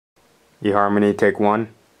eHARMONY, take one.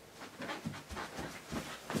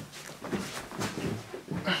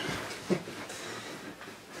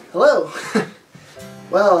 Hello.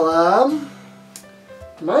 Well,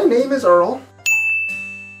 my name is Earl.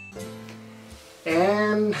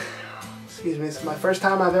 And, excuse me, it's my first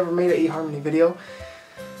time I've ever made an eHARMONY video.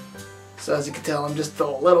 So as you can tell, I'm just a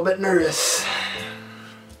little bit nervous.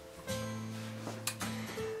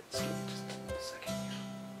 Just a second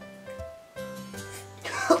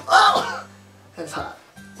here. Oh! That's hot.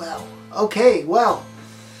 Well, okay, well.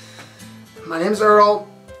 My name's Earl,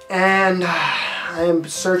 and I am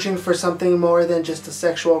searching for something more than just a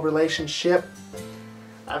sexual relationship.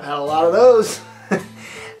 I've had a lot of those,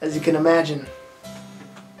 as you can imagine.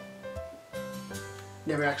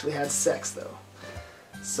 Never actually had sex though.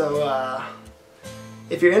 So,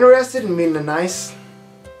 if you're interested in meeting a nice,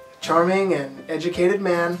 charming, and educated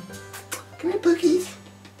man, come here, Pookies.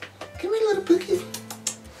 Come here, little Pookies.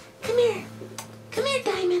 Come here. Come here,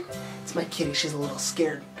 Diamond. It's my kitty. She's a little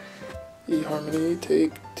scared. eHARMONY,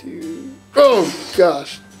 take two. Oh,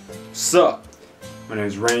 gosh. Sup? My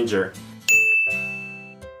name's Ranger.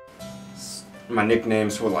 My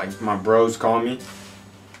nickname's what like my bros call me.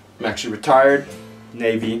 I'm actually retired.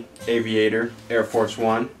 Navy, Aviator, Air Force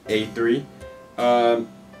One, A3.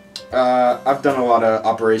 I've done a lot of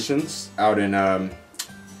operations out in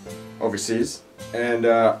overseas,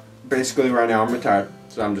 and basically right now I'm retired,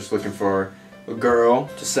 so I'm just looking for a girl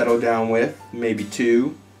to settle down with, maybe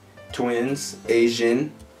two, twins,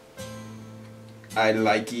 Asian. I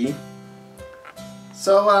like ye.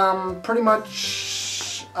 So, pretty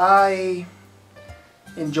much, I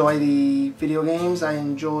enjoy the video games. I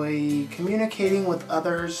enjoy communicating with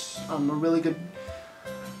others. I'm a really good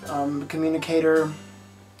communicator.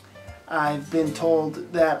 I've been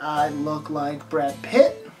told that I look like Brad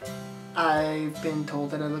Pitt. I've been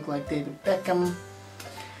told that I look like David Beckham.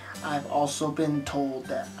 I've also been told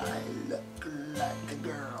that I look like a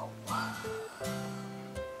girl.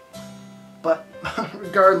 But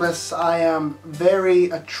regardless, I am very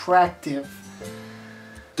attractive.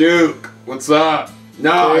 Duke, what's up?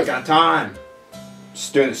 No, I got time.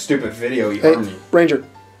 Just doing a stupid video, eHARMONY. Hey, Ranger,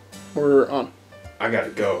 we're on. I gotta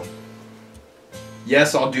go.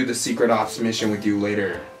 Yes, I'll do the secret ops mission with you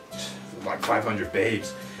later. Like 500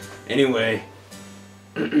 babes. Anyway.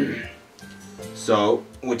 So,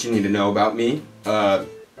 what you need to know about me.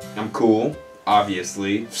 I'm cool,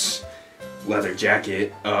 obviously. Leather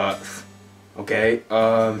jacket. Okay.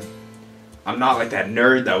 I'm not like that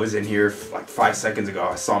nerd that was in here like 5 seconds ago.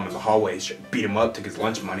 I saw him in the hallway, beat him up, took his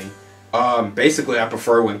lunch money. Basically, I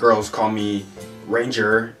prefer when girls call me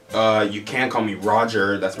Ranger. You can call me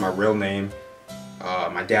Roger, that's my real name.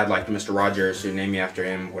 My dad liked Mr. Rogers, so he named me after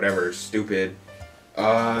him, whatever, stupid.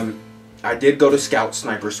 I did go to Scout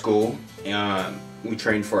Sniper School. We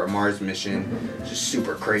trained for a Mars mission, just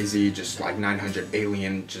super crazy, just like 900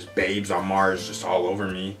 alien, just babes on Mars, just all over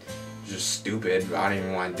me. Just stupid, I didn't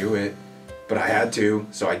even want to do it. But I had to,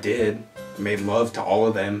 so I did. Made love to all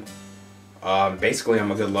of them. Basically,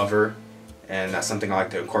 I'm a good lover, and that's something I like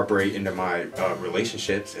to incorporate into my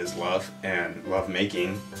relationships is love and love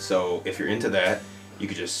making. So if you're into that, you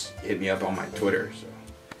could just hit me up on my Twitter. So.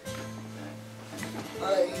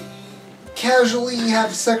 I casually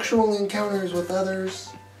have sexual encounters with others,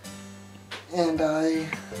 and I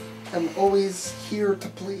am always here to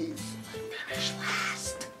please. Finish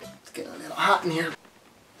last. It's getting a little hot in here.